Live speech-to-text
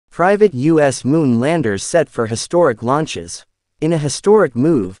Private U.S. moon landers set for historic launches. In a historic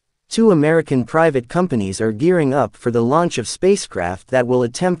move, 2 American private companies are gearing up for the launch of spacecraft that will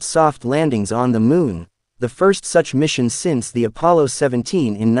attempt soft landings on the moon, the first such mission since the Apollo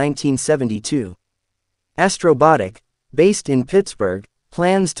 17 in 1972. Astrobotic, based in Pittsburgh,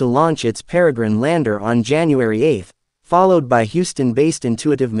 plans to launch its Peregrine lander on January 8, followed by Houston-based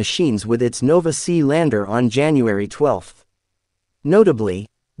Intuitive Machines with its Nova C lander on January 12. Notably,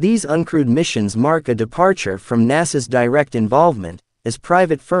 these uncrewed missions mark a departure from NASA's direct involvement, as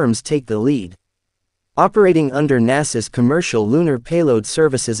private firms take the lead. Operating under NASA's Commercial Lunar Payload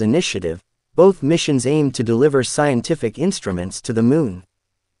Services initiative, both missions aim to deliver scientific instruments to the moon.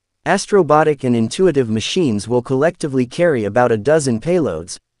 Astrobotic and Intuitive Machines will collectively carry about a dozen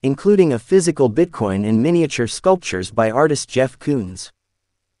payloads, including a physical Bitcoin and miniature sculptures by artist Jeff Koons.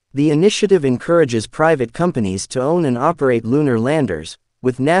 The initiative encourages private companies to own and operate lunar landers,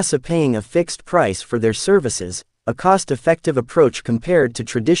 with NASA paying a fixed price for their services, a cost-effective approach compared to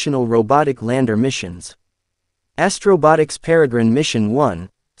traditional robotic lander missions. Astrobotic's Peregrine Mission 1,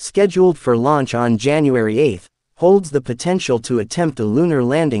 scheduled for launch on January 8, holds the potential to attempt a lunar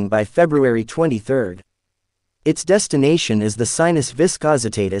landing by February 23. Its destination is the Sinus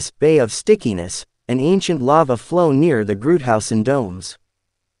Viscositatis Bay of Stickiness, an ancient lava flow near the Groothausen domes.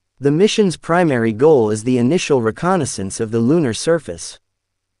 The mission's primary goal is the initial reconnaissance of the lunar surface.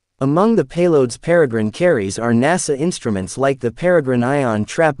 Among the payloads Peregrine carries are NASA instruments like the Peregrine Ion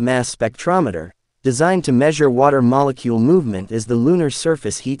Trap Mass Spectrometer, designed to measure water molecule movement as the lunar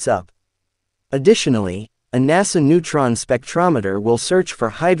surface heats up. Additionally, a NASA neutron spectrometer will search for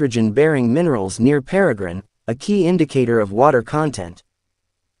hydrogen-bearing minerals near Peregrine, a key indicator of water content.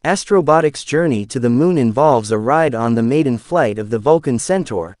 Astrobotic's journey to the moon involves a ride on the maiden flight of the Vulcan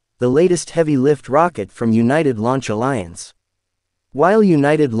Centaur, the latest heavy-lift rocket from United Launch Alliance. While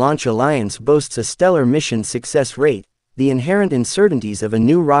United Launch Alliance boasts a stellar mission success rate, the inherent uncertainties of a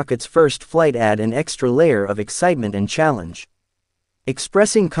new rocket's first flight add an extra layer of excitement and challenge.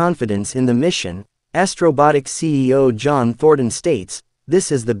 Expressing confidence in the mission, Astrobotic CEO John Thornton states,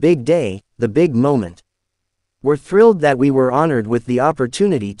 "This is the big day, the big moment. We're thrilled that we were honored with the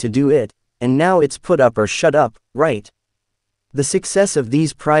opportunity to do it, and now it's put up or shut up, right?" The success of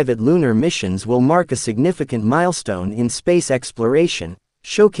these private lunar missions will mark a significant milestone in space exploration,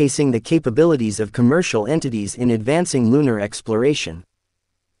 showcasing the capabilities of commercial entities in advancing lunar exploration.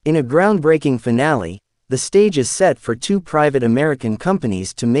 In a groundbreaking finale, the stage is set for 2 private American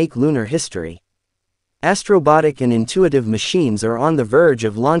companies to make lunar history. Astrobotic and Intuitive Machines are on the verge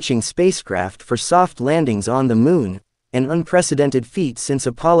of launching spacecraft for soft landings on the moon, an unprecedented feat since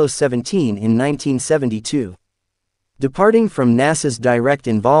Apollo 17 in 1972. Departing from NASA's direct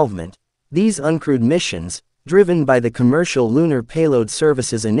involvement, these uncrewed missions, driven by the Commercial Lunar Payload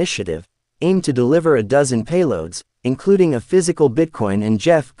Services initiative, aim to deliver a dozen payloads, including a physical Bitcoin and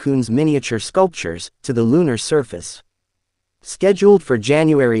Jeff Koons miniature sculptures, to the lunar surface. Scheduled for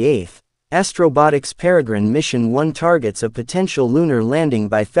January 8, Astrobotic's Peregrine Mission 1 targets a potential lunar landing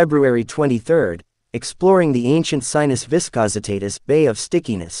by February 23, exploring the ancient Sinus Viscositatis Bay of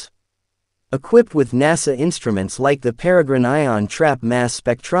Stickiness. Equipped with NASA instruments like the Peregrine Ion Trap Mass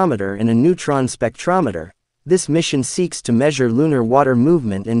Spectrometer and a neutron spectrometer, this mission seeks to measure lunar water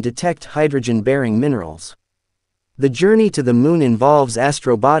movement and detect hydrogen-bearing minerals. The journey to the moon involves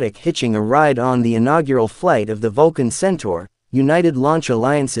Astrobotic hitching a ride on the inaugural flight of the Vulcan Centaur, United Launch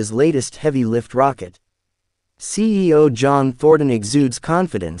Alliance's latest heavy-lift rocket. CEO John Thornton exudes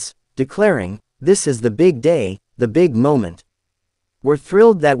confidence, declaring, "This is the big day, the big moment. We're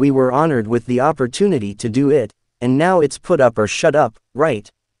thrilled that we were honored with the opportunity to do it, and now it's put up or shut up,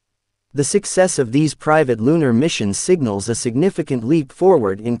 right?" The success of these private lunar missions signals a significant leap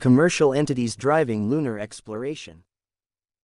forward in commercial entities driving lunar exploration.